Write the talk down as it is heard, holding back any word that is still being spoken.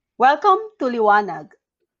Welcome to Liwanag,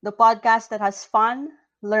 the podcast that has fun,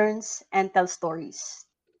 learns, and tells stories.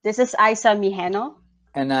 This is Isa Mijeno.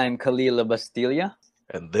 And I'm Kalila Bastilla.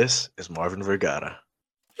 And this is Marvin Vergara.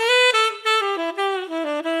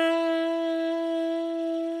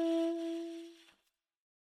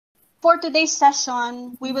 For today's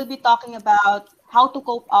session, we will be talking about how to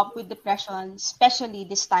cope up with depression, especially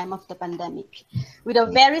this time of the pandemic, with a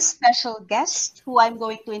very special guest who I'm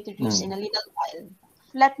going to introduce in a little while.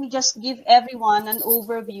 Let me just give everyone an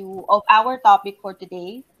overview of our topic for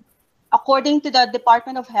today. According to the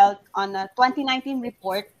Department of Health on a 2019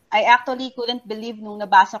 report, I actually couldn't believe nung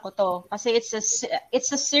nabasa ko to kasi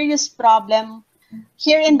it's a serious problem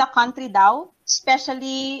here in the country daw,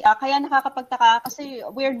 especially kaya nakakapagtaka kasi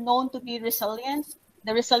we're known to be resilient,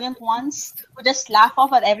 the resilient ones who just laugh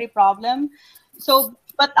off at every problem.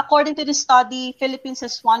 But according to the study, Philippines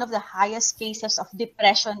has one of the highest cases of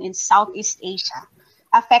depression in Southeast Asia,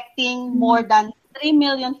 affecting more than 3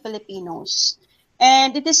 million Filipinos.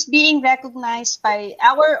 And it is being recognized by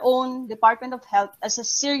our own Department of Health as a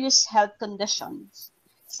serious health condition.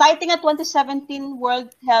 Citing a 2017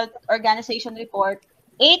 World Health Organization report,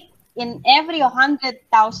 8 in every 100,000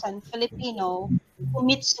 Filipino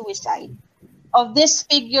commit suicide. Of this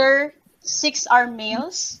figure, 6 are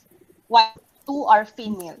males, while 2 are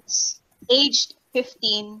females, aged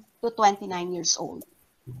 15 to 29 years old.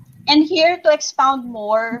 And here to expound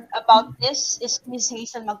more about this is Ms.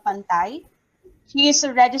 Hazel Magpantay. She is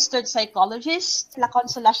a registered psychologist, La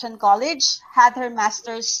Consolacion College, had her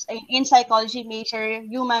master's in psychology, major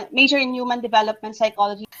in human development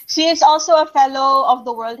psychology. She is also a fellow of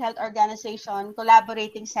the World Health Organization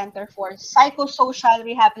Collaborating Center for Psychosocial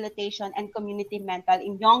Rehabilitation and Community Mental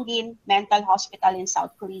in Yongin Mental Hospital in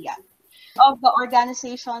South Korea. Of the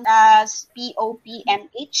organization as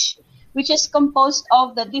POPMH, which is composed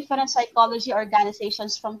of the different psychology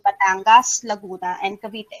organizations from Batangas, Laguna, and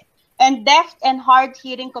Cavite. And Deaf and Hard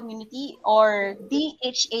Hearing Community, or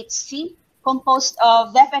DHHC, composed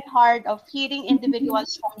of deaf and hard of hearing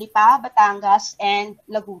individuals from Lipa, Batangas, and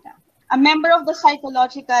Laguna. A member of the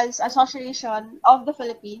Psychological Association of the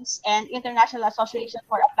Philippines and International Association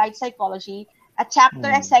for Applied Psychology, a chapter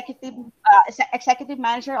executive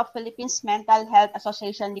manager of Philippines Mental Health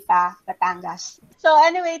Association, Lipa, Batangas. So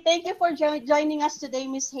anyway, thank you for joining us today,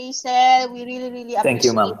 Ms. Hazel. We really Thank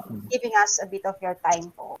you, appreciate ma'am. giving us a bit of your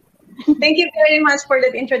time po. Thank you very much for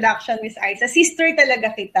that introduction, Miss Isa. Sister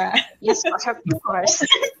talaga kita. Yes, of course.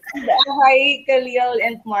 Hi, Khalil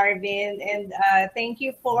and Marvin. And thank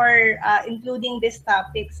you for including this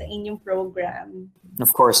topic sa inyong program.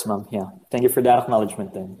 Of course, ma'am. Yeah. Thank you for that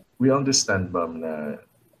acknowledgement then. We understand, ma'am, na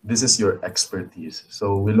this is your expertise.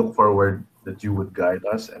 So we look forward that you would guide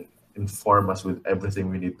us and inform us with everything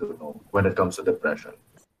we need to know when it comes to depression.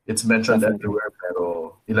 It's mentioned everywhere,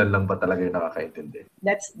 pero ilan lang ba talaga yung nakakaintindi?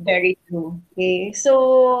 That's very true. Okay.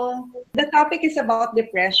 So the topic is about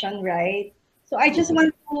depression, right? So I just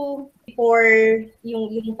want to, before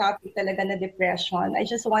yung topic talaga na depression, I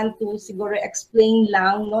just want to siguro explain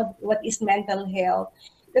lang what is mental health.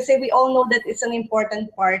 Kasi we all know that it's an important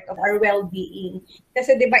part of our well-being.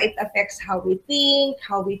 Kasi di ba it affects how we think,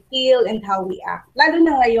 how we feel, and how we act. Lalo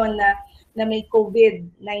na ngayon na may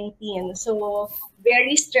COVID-19. So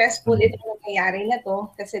very stressful itong nangyayari na to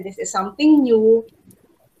kasi this is something new.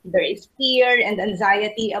 There is fear and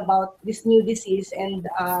anxiety about this new disease and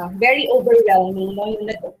very overwhelming. No? Yung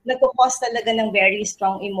nagkukos talaga ng very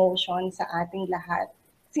strong emotion sa ating lahat.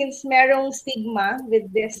 Since merong stigma with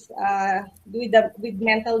this, with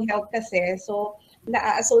mental health kasi, so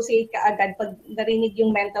na-associate ka agad pag narinig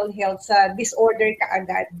yung mental health sa disorder ka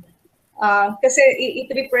agad. Kasi it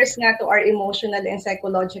refers nga to our emotional and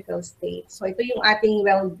psychological state. So ito yung ating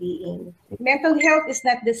well-being. Mental health is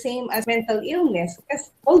not the same as mental illness.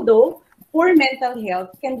 Kasi although poor mental health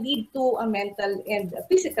can lead to a mental and a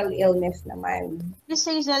physical illness naman. Ms.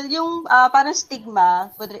 Hazel, yung parang stigma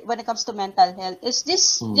when it comes to mental health, is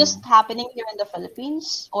this just happening here in the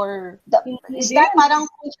Philippines? Or is that parang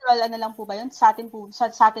cultural lang po ba yun? Sa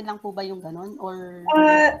atin lang po ba yung ganun? Or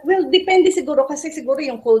well, depende siguro kasi siguro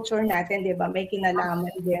yung culture natin, 'di ba? May kinalaman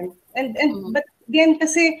din. But then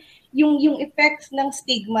kasi yung effects ng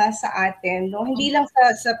stigma sa atin, no, hindi lang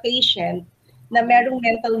sa patient na merong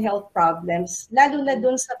mental health problems, lalo na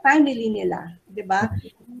dun sa family nila, di ba?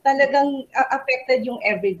 Talagang affected yung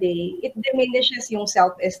everyday. It diminishes yung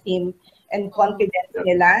self-esteem and confidence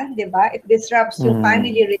nila, di ba? It disrupts yung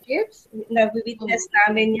family relationships. Na-witness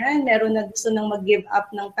namin yan. Meron na gusto nang mag-give up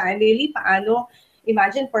ng family. Paano?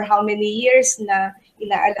 Imagine for how many years na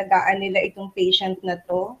inaalagaan nila itong patient na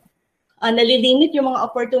to. nalilimit yung mga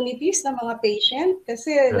opportunities ng mga patient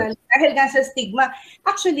kasi dahil nga sa stigma.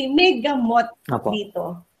 Actually, may gamot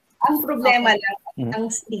dito. Ang problema lang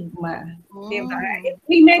ang stigma. Diba?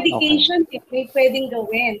 May medication, may pwedeng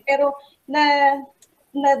gawin. Pero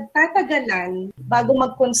nagtatagalan bago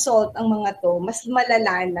mag-consult ang mga to, mas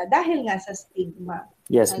malala na dahil nga sa stigma.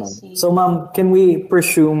 Yes, ma'am. So, ma'am, can we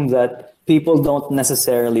presume that people don't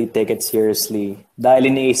necessarily take it seriously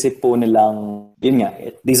dahil iniisip po nilang, yun nga,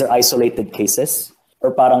 these are isolated cases?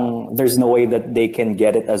 Or parang there's no way that they can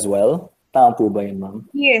get it as well? Tama po ba yun, ma'am?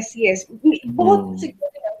 Yes. Both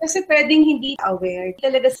siguro. Kasi pwedeng hindi aware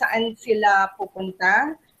talaga saan sila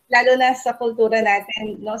pupunta. Lalo na sa kultura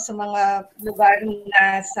natin, no, sa mga lugar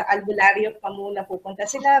na sa albularyo pa muna pupunta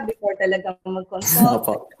sila before talaga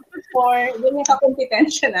mag-consult. Before, yun yung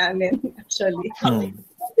kakompetensya namin, actually.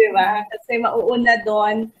 Diba? Kasi mauuna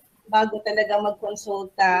doon bago talaga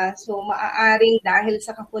mag-consulta. So, maaaring dahil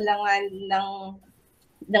sa kakulangan ng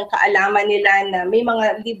kaalaman nila na may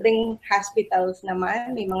mga libreng hospitals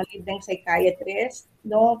naman, may mga libreng psychiatrist,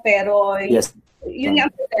 no? Pero yun yung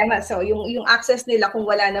problema. So, yung access nila kung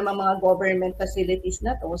wala namang mga government facilities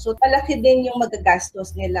na to. So, palaki din yung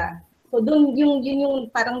magagastos nila. So, dun yun yung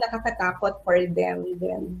parang nakakatakot for them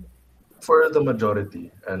then. For the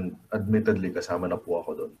majority, and admittedly kasama na po ako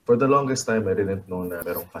doon. For the longest time, I didn't know na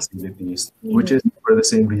merong facilities, which is for the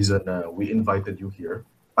same reason na we invited you here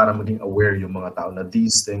para maging aware yung mga tao na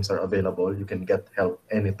these things are available. You can get help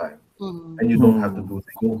anytime. And you don't have to go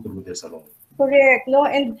through this alone. Correct, no?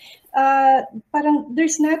 And parang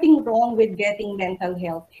there's nothing wrong with getting mental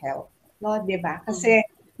health help, no? Diba? Kasi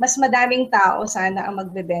mas madaming tao sana ang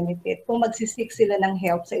magbe-benefit kung magsisik sila ng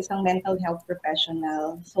help sa isang mental health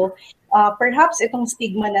professional. So, perhaps itong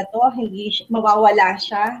stigma na to, hindi mawawala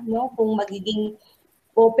siya, no? Kung magiging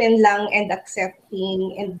open lang and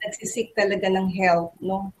accepting and nagsisik talaga ng help,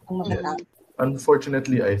 no? Ang mga tao.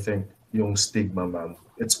 Unfortunately, I think yung stigma, ma'am,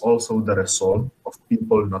 it's also the result of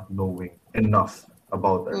people not knowing enough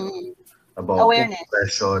about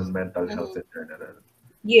depression, mental health in general.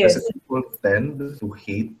 Yes. Kasi people tend to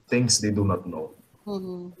hate things they do not know.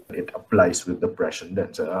 It applies with depression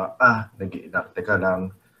then. So, nag-iinarte ka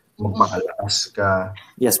lang, magpakalakas ka.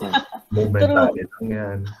 Yes, ma'am. Momentary lang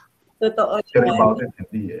yan. Totoo. Pero about it,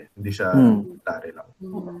 hindi siya momentary lang.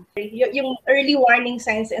 Yung early warning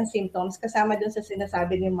signs and symptoms, kasama dun sa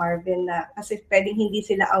sinasabi ni Marvin na kasi pwedeng hindi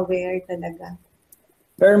sila aware talaga.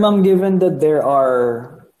 Pero ma'am, given that there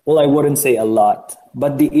are, well, I wouldn't say a lot,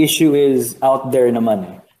 but the issue is out there naman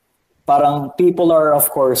eh. Parang people are of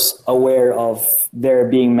course aware of there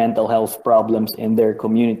being mental health problems in their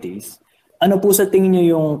communities. Ano po sa tingin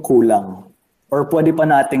niyo yung kulang? Or pwede pa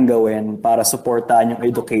natin gawin para supportahan yung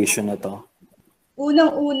education na to?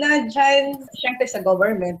 Unang-una dyan, syempre sa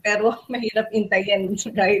government, pero mahirap intayin,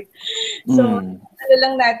 right? So, ano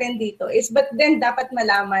lang natin dito is, but then dapat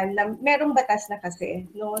malaman na merong batas na kasi,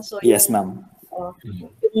 no? So, yes, ma'am.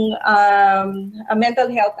 Yung Mental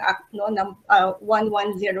Health Act, no, ng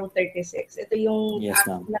 11036. Ito yung act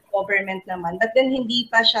ng government naman. But then hindi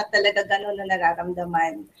pa siya talaga gano'n na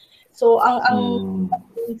nararamdaman. So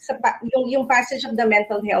yung passage of the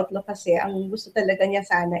mental health law kasi ang gusto talaga niya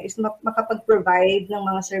sana is makapag-provide ng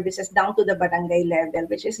mga services down to the barangay level,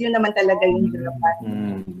 which is yun naman talaga yung dapat.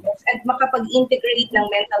 And makapag-integrate ng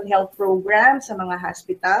mental health program sa mga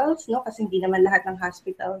hospitals, no, kasi hindi naman lahat ng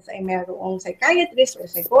hospitals ay mayroong psychiatrist or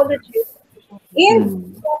psychologist.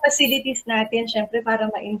 And facilities natin syempre para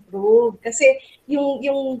ma-improve kasi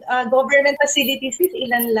yung government facilities is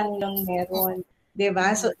ilan lang yung meron.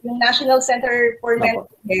 Diba? So, yung National Center for Mental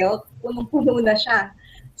Health, punong-puno na siya.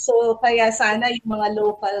 So, kaya sana yung mga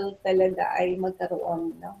local talaga ay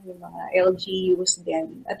magkaroon, no? Yung mga LGUs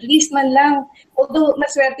din. At least man lang, although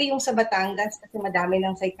maswerte yung sa Batangas kasi madami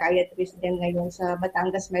ng psychiatrist din ngayon sa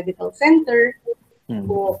Batangas Medical Center.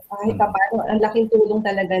 So, kahit paano, ang laking tulong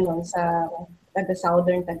talaga nun sa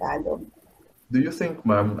taga-Southern Tagalog. Do you think,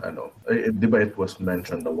 ma'am, di ba it was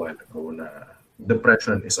mentioned a while ago na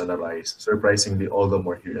depression is on the rise, surprisingly all the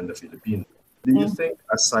more here in the Philippines. Do you think,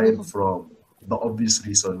 aside from the obvious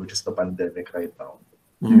reason, which is the pandemic right now,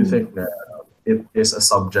 do you think that it is a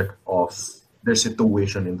subject of their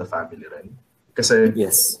situation in the family rin? Kasi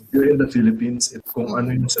here in the Philippines, kung ano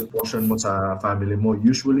yung sitwasyon mo sa family mo,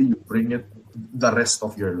 usually you bring it the rest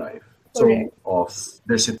of your life. So, of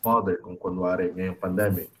there's a father, kung kunwari ngayong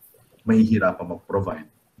pandemic, mahihirapan mag-provide.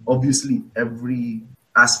 Obviously, every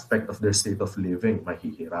aspect of their state of living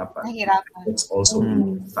mahihirapan. It's also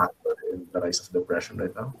a factor in the rise of depression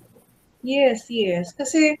right now. Yes, yes.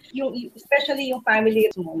 Kasi especially yung family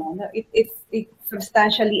mo, no, it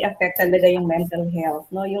substantially affect talaga yung mental health,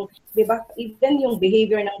 no? Yung, 'di ba, even yung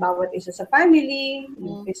behavior ng bawat isa sa family,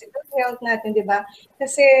 yung physical health natin, 'di ba?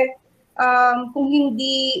 Kasi kung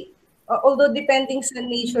hindi although depending sa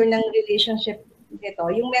nature ng relationship nito,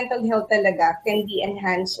 yung mental health talaga can be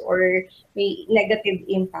enhanced or may negative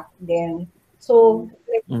impact din. So,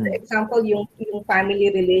 like, for example, yung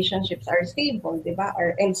family relationships are stable, di ba?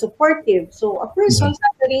 And supportive. So, a person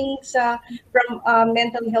suffering from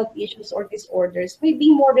mental health issues or disorders may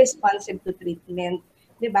be more responsive to treatment,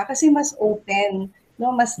 di ba? Kasi mas open,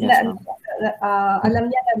 no? Mas Yes, ma'am.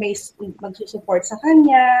 alam niya na may magsusupport sa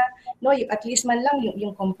kanya, no? At least man lang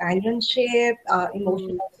yung companionship,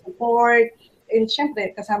 emotional support, and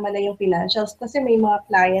syempre kasama na yung financials kasi may mga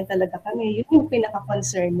client talaga kami, yun yung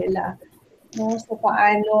pinaka-concern nila. No, so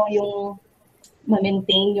paano yung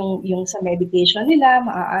ma-maintain yung sa medication nila,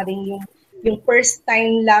 maaaring yung first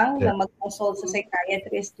time lang na mag-consult sa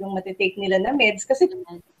psychiatrist yung matitake nila na meds kasi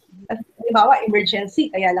halimbawa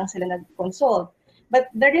emergency kaya lang sila nag-consult.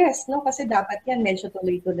 But the rest, no, kasi dapat yan medyo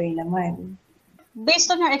tuloy-tuloy naman.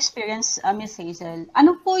 Based on your experience, Miss Hazel,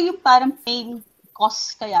 ano po yung parang main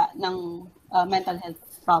cause kaya ng mental health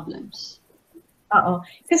problems? Oo.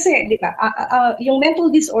 Kasi, di ba, yung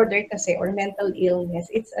mental disorder kasi or mental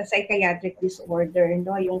illness, it's a psychiatric disorder,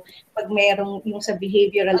 no? Yung pag merong, yung sa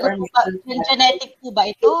behavioral or mental yung genetic po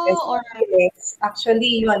ba ito? Or? Yes,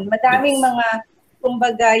 actually yun. Madaming mga,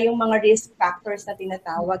 kumbaga, yung mga risk factors na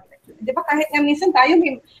tinatawag. Di ba, kahit nga minsan tayo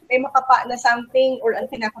may makapa na something or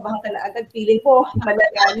ang kinakabahan ka na agad, feeling ko,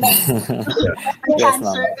 malala na. Yes,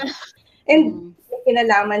 ma'am. And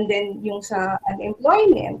kinalaman din yung sa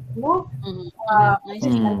unemployment, no?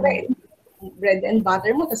 Kasi syempre, bread and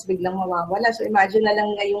butter mo, tapos biglang mawawala. So imagine na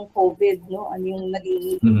lang ngayong COVID, no? Ano yung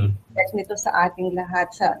naging effect nito sa ating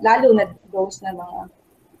lahat, lalo na those na mga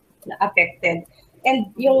na affected.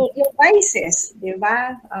 And yung vices, di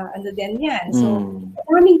ba? Ano din yan. So,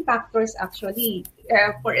 maraming factors actually.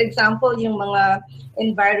 For example, yung mga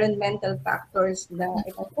environmental factors na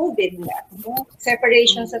itong COVID na. No?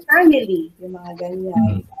 Separation sa family, yung mga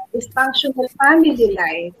ganyan. Dysfunctional family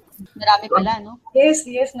life. Marami pala, no? Yes,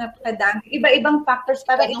 napakadami. Iba-ibang factors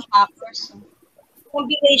para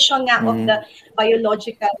combination nga of the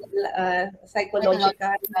biological,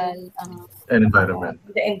 psychological, and environment.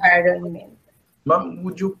 The environment. Ma'am,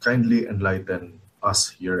 would you kindly enlighten us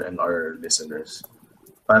here and our listeners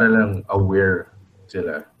para lang aware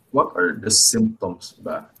sila? What are the symptoms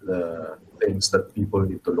ba, the things that people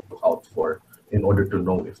need to look out for in order to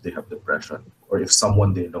know if they have depression or if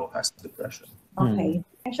someone they know has depression? Okay.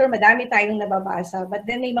 I'm sure madami tayong nababasa, but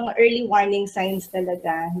then may mga early warning signs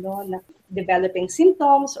talaga, no, na developing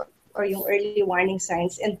symptoms or yung early warning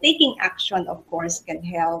signs, and taking action, of course, can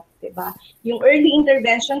help, diba? Yung early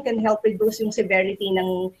intervention can help reduce yung severity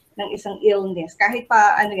ng isang illness. Kahit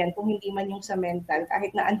pa, ano yan, kung hindi man yung sa mental,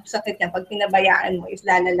 kahit na anong sakit yan, pag pinabayaan mo, is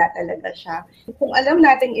lalala talaga siya. Kung alam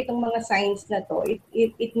natin itong mga signs na to,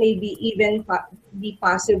 it may be even be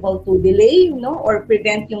possible to delay, no, or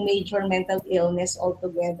prevent yung major mental illness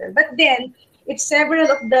altogether. But then, if several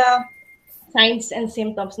of the signs and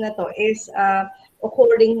symptoms na to is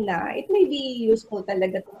occurring na, it may be useful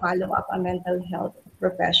talaga to follow up a mental health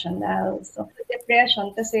professional. So,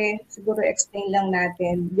 depression, kasi siguro explain lang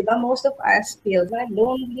natin, di ba, most of us feel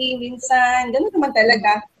lonely minsan, ganun naman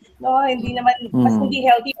talaga, no? Hindi naman, mas hindi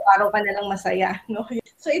healthy, araw ka na lang masaya, no?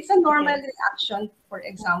 So, it's a normal reaction, for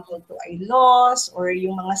example, to a loss, or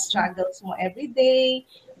yung mga struggles mo everyday,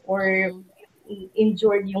 or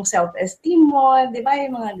injured yung self-esteem mo, di ba,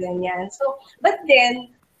 yung mga ganyan. So, but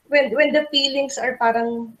then, when the feelings are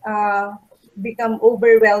parang become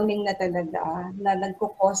overwhelming na talaga, na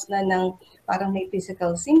nagko-cause na ng parang may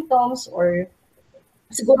physical symptoms or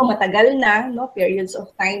siguro matagal na, no, periods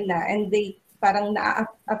of time na, and they parang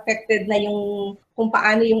na-affected na yung kung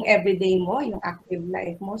paano yung everyday mo, yung active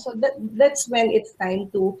life mo. So that's when it's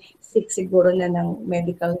time to seek siguro na ng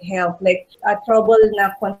medical help, like trouble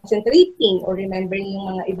na concentrating or remembering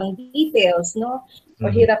yung mga ibang details, no,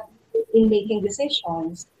 or hirap in making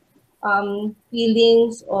decisions.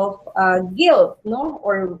 Feelings of guilt, no,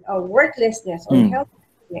 or worthlessness or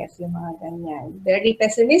helplessness, yung mga ganyan. Very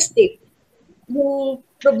pessimistic. Yung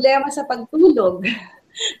problema sa pagtulog.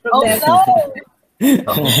 Problema. Oh, no!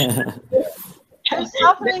 I'm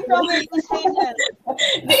suffering from it, Miss Hazel.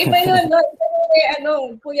 Iba yun,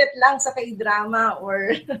 no? Puyat lang sa kay-drama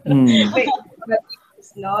or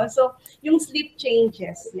no? So, yung sleep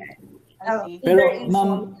changes, yan. Pero,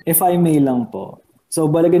 ma'am, if I may lang po, so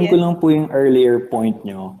balikan ko lang po yung earlier point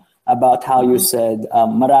nyo about how you said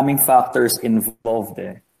maraming factors involved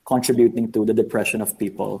contributing to the depression of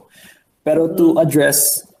people. Pero to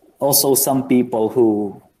address also some people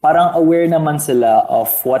who parang aware naman sila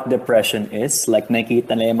of what depression is, like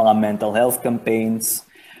nakita nila yung mga mental health campaigns,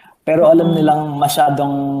 pero alam nilang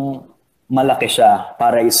masyadong malaki siya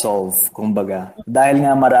para i-solve, kumbaga. Dahil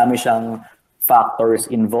nga marami siyang factors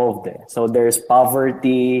involved eh. So there's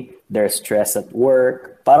poverty, there's stress at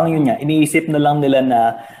work. Parang yun nga, iniisip na lang nila na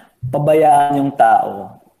pabayaan yung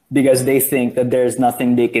tao because they think that there's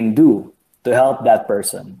nothing they can do to help that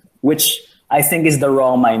person, which I think is the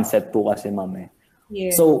wrong mindset po kasi, ma'am eh.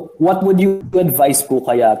 Yeah. So what would you advise po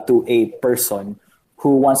kaya to a person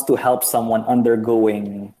who wants to help someone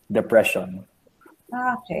undergoing depression?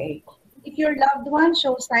 Okay. If your loved one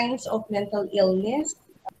shows signs of mental illness,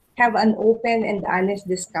 have an open and honest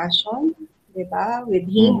discussion, di ba, with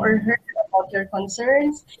him or her about your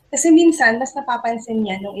concerns. Kasi minsan, mas napapansin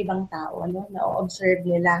niya ng ibang tao, no, na-observe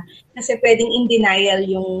nila. Kasi pwedeng in denial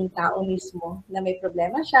yung tao mismo na may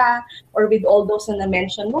problema siya, or with all those na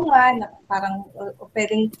na-mention mo nga, na parang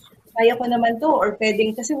pwedeng kaya ko naman to, or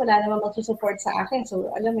pwedeng kasi wala naman magsusupport sa akin. So,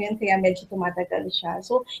 alam mo yun, kaya medyo tumatagal siya.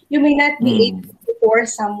 So, you may not be able to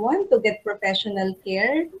force someone to get professional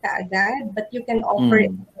care kaagad, but you can offer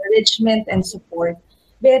encouragement and support.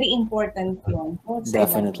 Very important yun. No?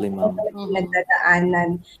 Definitely, ma'am.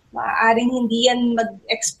 Nagdadaanan. Maaaring hindi yan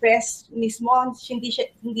mag-express mismo,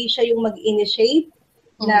 hindi siya yung mag-initiate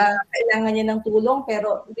na kailangan niya ng tulong,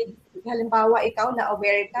 pero halimbawa ikaw na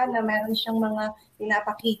aware ka na meron siyang mga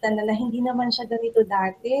pinapakita na hindi naman siya ganito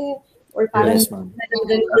dati, or parang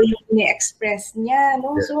ganito yung ini-express niya,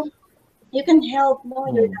 no? Yes. So you can help, no,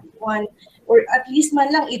 your loved one, or at least man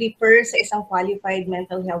lang i-refer sa isang qualified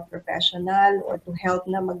mental health professional, or to help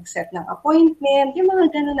na mag-set ng appointment, yung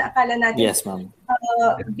mga ganun na akala natin. Yes, ma'am.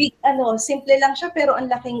 Big, simple lang siya, pero ang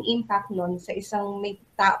laking impact nun sa isang may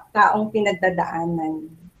taong pinagdadaanan.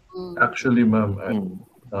 Actually, ma'am,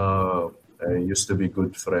 I used to be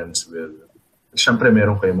good friends with, syempre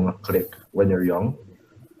meron kayong mga clique when you're young.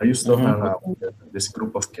 I used to hang out with this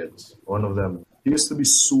group of kids. One of them, he used to be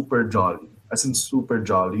super jolly, as in super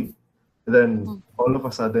jolly. And then, all of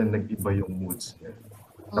a sudden, nag-iba yung moods niya.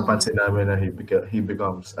 Napansin namin na he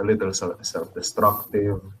becomes a little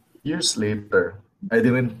self-destructive. Years later, I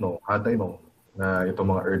didn't know, had I known na itong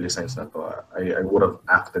mga early signs na to, I would have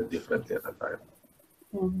acted differently at that time.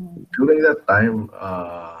 During that time,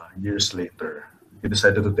 years later, he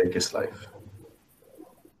decided to take his life.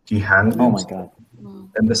 He hanged Oh my himself. God.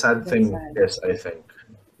 And the sad thing is, I think,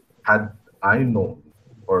 had I known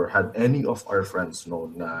or had any of our friends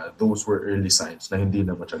known na those were early signs na hindi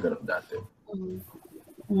naman siya ganun dati,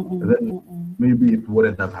 then maybe it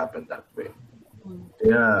wouldn't have happened that way.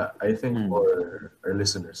 Yeah, I think for our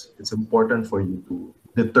listeners, it's important for you to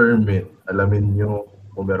determine, alamin nyo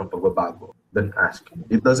kung merong pagbabago, then ask.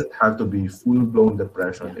 It doesn't have to be full-blown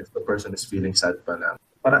depression if the person is feeling sad pa lang.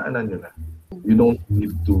 Paraanan nyo na. You don't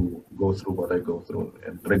need to go through what I go through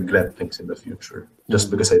and regret things in the future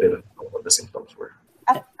just because I didn't know what the symptoms were.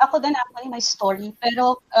 Ako din actually my story,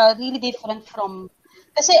 pero really different from,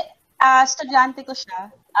 kasi estudyante ko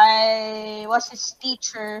siya. I was his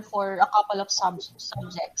teacher for a couple of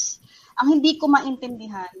subjects. Ang hindi ko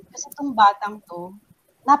maintindihan, kasi itong batang to,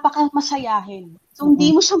 napaka-masayahin. So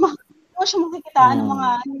hindi mo siya makikita ng mga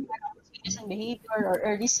changes in behavior or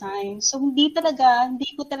early signs. So hindi ko talaga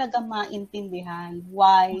maintindihan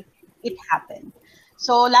why it happened.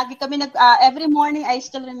 So lagi kami every morning I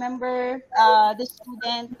still remember the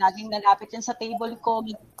student laging lalapit yan sa table ko,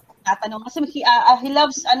 tatanong kasi he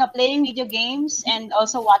loves playing video games and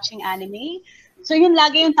also watching anime. So yun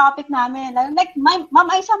lagi yung topic namin. Like, Ma'am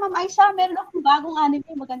Aisa, meron akong bagong anime,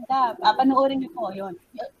 maganda. Panoorin niyo po yun.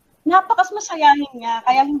 Napakasmasayahin niya,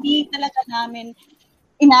 kaya hindi talaga namin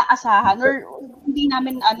inaasahan or hindi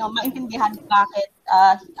namin maintindihan bakit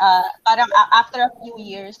parang after a few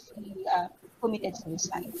years he committed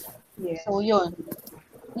suicide. Yeah. So yun.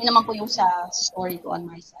 Yun naman po yung sa story ko on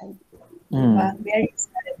my side. Very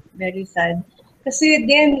sad. Very sad. Kasi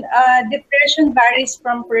din, depression varies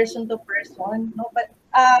from person to person, no? But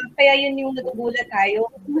kaya yun yung nagugulat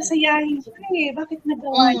tayo. Masayahin siya bakit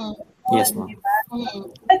nagawa niya? Yes, ma'am. Diba?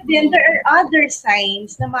 But then there are other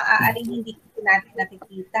signs na maaaring hindi natin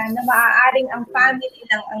nakikita, na maaaring ang family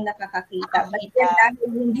lang ang nakakakita. But then dahil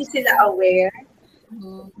hindi sila aware,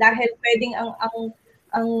 dahil pwedeng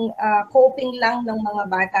ang coping lang ng mga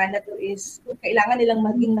bata na to is kailangan nilang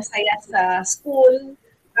maging masaya sa school,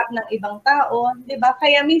 ng ibang tao, di ba?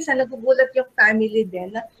 Kaya minsan nagugulat yung family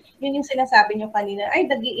din na yun yung sinasabi nyo kanina, ay,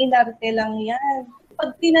 nag-iinarte lang yan.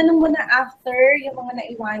 Pag tinanong mo na after yung mga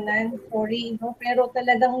naiwanan, sorry, no? Pero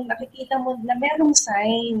talagang nakikita mo na merong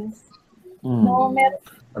signs. No,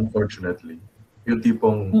 unfortunately. Yung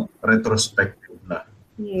tipong retrospective na.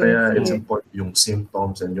 Kaya it's important yung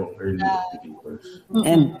symptoms and yung early indicators.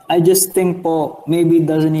 And I just think po, maybe it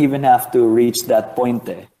doesn't even have to reach that point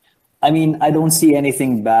eh. I mean, I don't see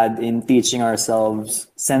anything bad in teaching ourselves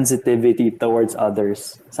sensitivity towards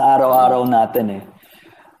others sa araw-araw natin eh.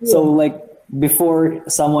 So like, before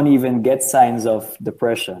someone even gets signs of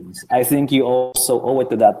depressions, I think you also owe it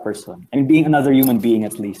to that person. I mean, being another human being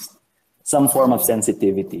at least, some form of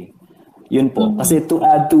sensitivity. Yun po. Kasi to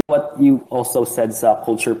add to what you also said sa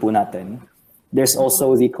culture po natin, there's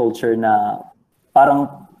also the culture na parang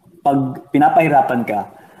pag pinapahirapan ka,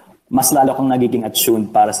 mas lalo kang nagiging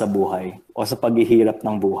attuned para sa buhay o sa paghihirap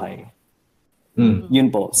ng buhay.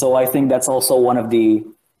 Yun po. So I think that's also one of the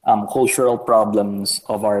cultural problems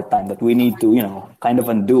of our time that we need to, kind of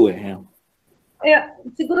undo it.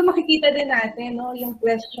 Siguro makikita din natin, no, yung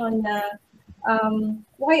question na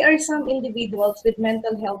why are some individuals with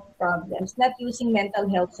mental health problems not using mental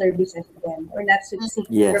health services then or not seeking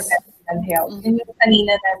professional help? Yun yung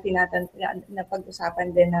kanina na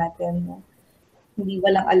pag-usapan din natin. No? Hindi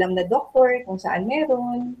walang alam na doktor kung saan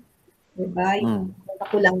meron. Diba? Yung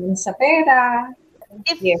kulang sa pera.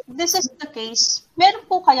 If this is the case, meron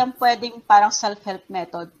po kayang pwedeng parang self-help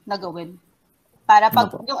method na gawin? Para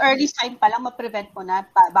pag yung early sign pa lang, ma-prevent mo na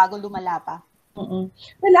bago lumala pa.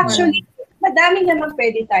 Well, actually, madami naman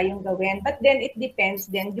pwede tayong gawin. But then, it depends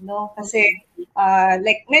din, kasi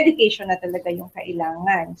like medication na talaga yung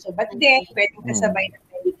kailangan. So, but then, pwedeng kasabay ng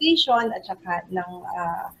medication at saka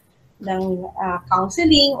ng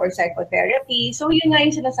counseling or psychotherapy. So, yun nga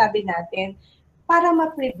yung sinasabi natin, para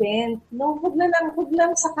ma-prevent, no? Huwag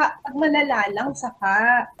lang saka, pag malala lang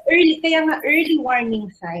saka. Kaya nga early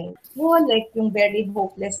warning sign. No? Like yung very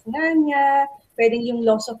hopeless nga niya, pwedeng yung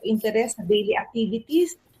loss of interest sa daily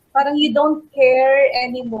activities. Parang you don't care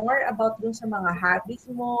anymore about dun sa mga hobbies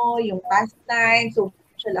mo, yung pastime,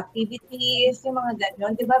 social activities, yung mga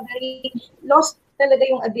gano'n. Di ba? Very lost talaga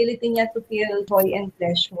yung ability niya to feel joy and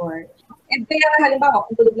pleasure. And kaya halimbawa,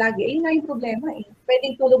 kung tulog lagi, ayun nga yung problema eh.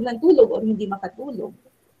 Pwedeng tulog ng tulog o hindi makatulog.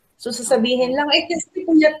 So sasabihin lang, kasi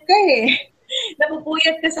puyat ka eh.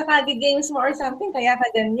 Napupuyat ka sa games mo or something, kaya ka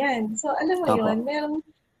ganyan. So alam mo yun, meron,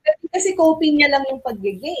 kasi coping niya lang yung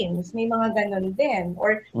pag-games. May mga ganon din.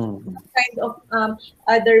 Or kind of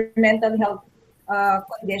other mental health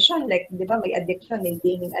condition, like, di ba, may addiction, may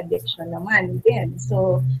gaming addiction naman din.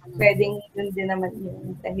 So, pwedeng yun din naman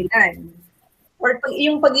yung dahilan. Or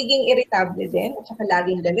yung pagiging irritable din, at saka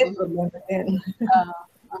laging galit, problema din.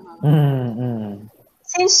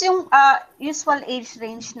 Since yung usual age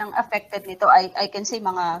range ng affected nito, I can say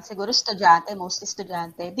mga siguro estudyante, mostly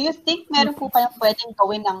estudyante. Do you think meron po kayang pwedeng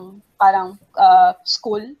gawin ng parang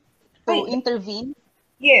school to intervene?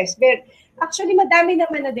 Yes, but actually madami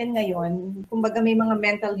naman na din ngayon. Kumbaga may mga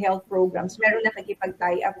mental health programs. Meron na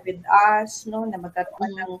nakikipag-tie up with us, no, na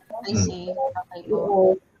magkaroon ng I see. Okay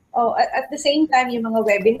po. At the same time, yung mga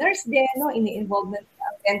webinars din, no, ini-involve na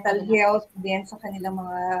mental health din sa kanilang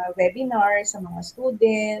mga webinars, sa mga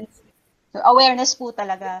students. So, awareness po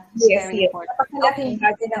talaga is very important. Napakalaking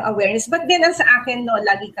bagay ng awareness. But then, sa akin, no,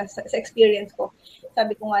 lagi sa experience ko,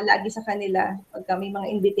 sabi ko nga lagi sa kanila, pagka may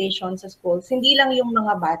mga invitation sa schools, hindi lang yung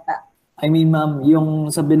mga bata. I mean, ma'am,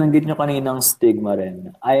 yung sa binanggit nyo kaninang stigma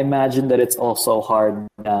rin, I imagine that it's also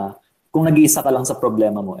hard na kung nag-iisa ka lang sa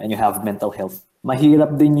problema mo and you have mental health,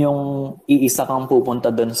 mahirap din yung iisa kang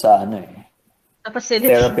pupunta dun sa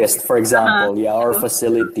therapist, for example, or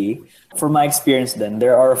facility. From my experience then,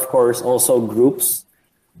 there are of course also groups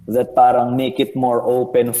that parang make it more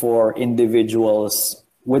open for individuals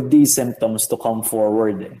with these symptoms to come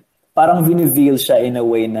forward. Parang viniveal siya in a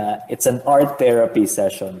way na it's an art therapy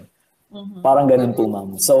session. Parang ganun po,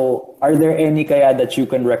 ma'am. So, are there any kaya that you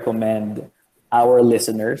can recommend our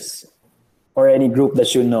listeners or any group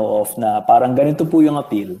that you know of na parang ganito po yung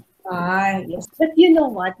appeal? Yes. But you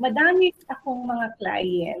know what? Madami akong mga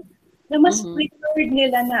client na mas preferred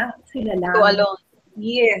nila na sila lang. Go alone.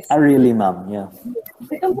 Yes. Really, ma'am? Yeah.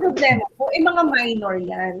 Itong problema ko, mga minor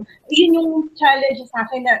yan. Yun yung challenge sa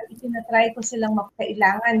akin na itinatry ko silang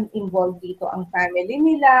kailangan involved dito ang family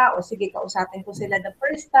nila o sige, kausapin ko sila the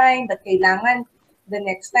first time but kailangan the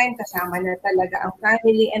next time kasama na talaga ang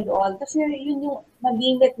family and all. Kasi yun yung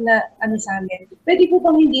malimit na sa amin. Pwede po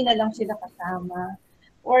bang hindi na lang sila kasama?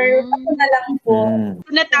 Or ako na lang po.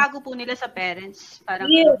 Tinatago po nila sa parents. Parang,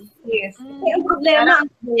 yes. Kaya ang problema,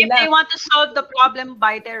 if they want to solve the problem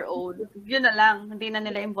by their own, yun na lang. Hindi na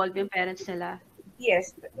nila involve yung parents nila.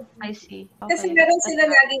 Yes. I see. Okay. Kasi meron sila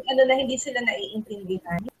laging na hindi sila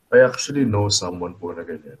naiintindihan. I actually know someone po na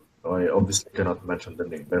ganyan. I obviously cannot mention the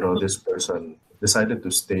name. Pero this person decided to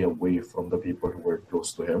stay away from the people who were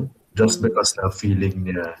close to him just because na feeling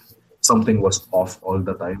niya something was off all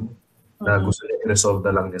the time, na gusto niya i-resolve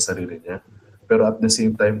na lang niya sarili niya. Pero at the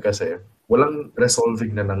same time kasi, walang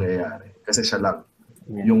resolving na nangyayari kasi siya lang.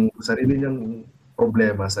 Yung sarili niyang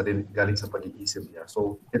problema, sarili, galing sa pag-iisip niya.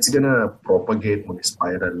 So, it's gonna propagate,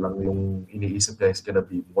 mag-spiral lang yung iniisip niya is gonna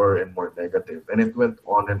be more and more negative. And it went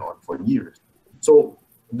on and on for years. So,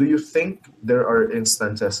 do you think there are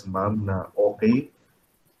instances, ma'am, na okay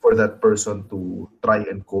for that person to try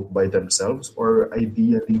and cope by themselves, or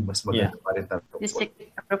ideally mas maganda pa rin Seek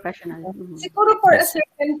a professional. Siguro for a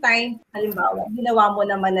certain time, halimbawa, ginawa mo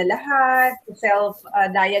naman na lahat,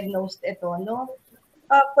 self-diagnosed ito, no?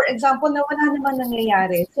 For example, na wala naman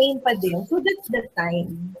nangyayari, same pa din. So that's the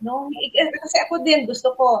time, no? Kasi ako din,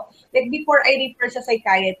 gusto ko, like before I refer sa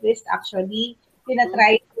psychiatrist, actually,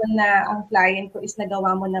 tinatry ko na ang client ko is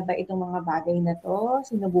nagawa mo na ba itong mga bagay na to?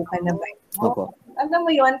 Sinubukan na ba ito? Alam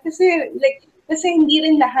mo yun? Kasi hindi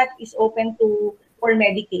rin lahat is open for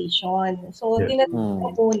medication. So,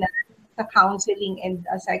 tinatry ko na sa counseling and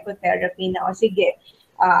psychotherapy na, sige,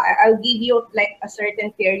 I'll give you like a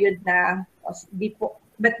certain period na before.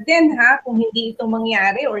 But then, kung hindi ito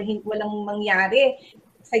mangyari or walang mangyari,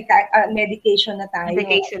 medication na tayo.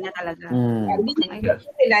 Medication na talaga.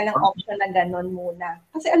 Sila ng option na gano'n muna.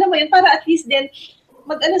 Kasi alam mo yun, para at least din,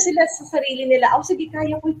 mag-ano sila sa sarili nila, sige,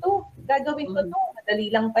 kaya ko ito, gagawin ko ito, madali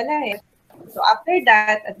lang pala eh. So after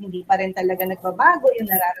that, at hindi pa rin talaga nagbabago yung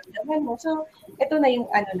nararamdaman mo, so ito na yung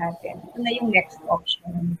natin, ito na yung next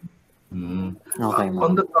option. Okay,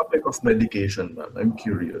 on the topic of medication, ma'am, I'm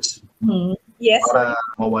curious. Yes. Para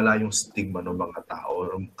mawala yung stigma ng mga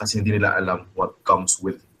tao kasi hindi nila alam what comes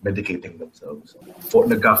with medicating themselves.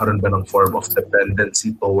 Nagkakaroon ba ng form of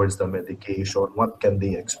dependency towards the medication? What can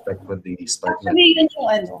they expect when they start? Actually,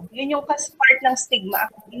 yun yung part ng stigma.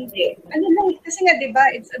 Hindi. Kasi nga, di ba,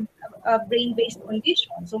 it's a brain-based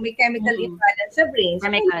condition. So, may chemical imbalance sa brain.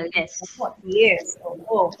 Chemical, yes. Yes.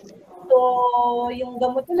 Oo. So, yung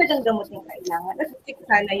gamot, talagang gamot yung kailangan. At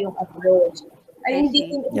sana yung approach. Ay, hindi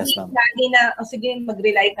lagi na, sige,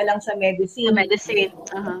 mag-rely ka lang sa medicine. Sa medicine.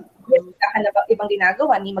 Ka na ba ibang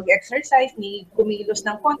ginagawa? Ni mag-exercise, ni kumilos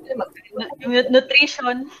ng konti,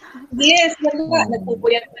 nutrition. Yes,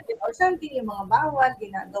 nagpupuyat pa din or something, yung mga bawal,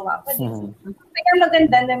 ginagawa pa din. Kaya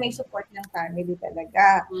maganda na may support ng family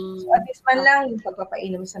talaga. So at least man lang yung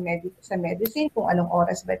pagpapainom sa medicine, kung anong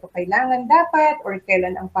oras ba ito kailangan dapat, or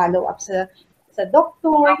kailan ang follow-up sa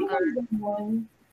doktor.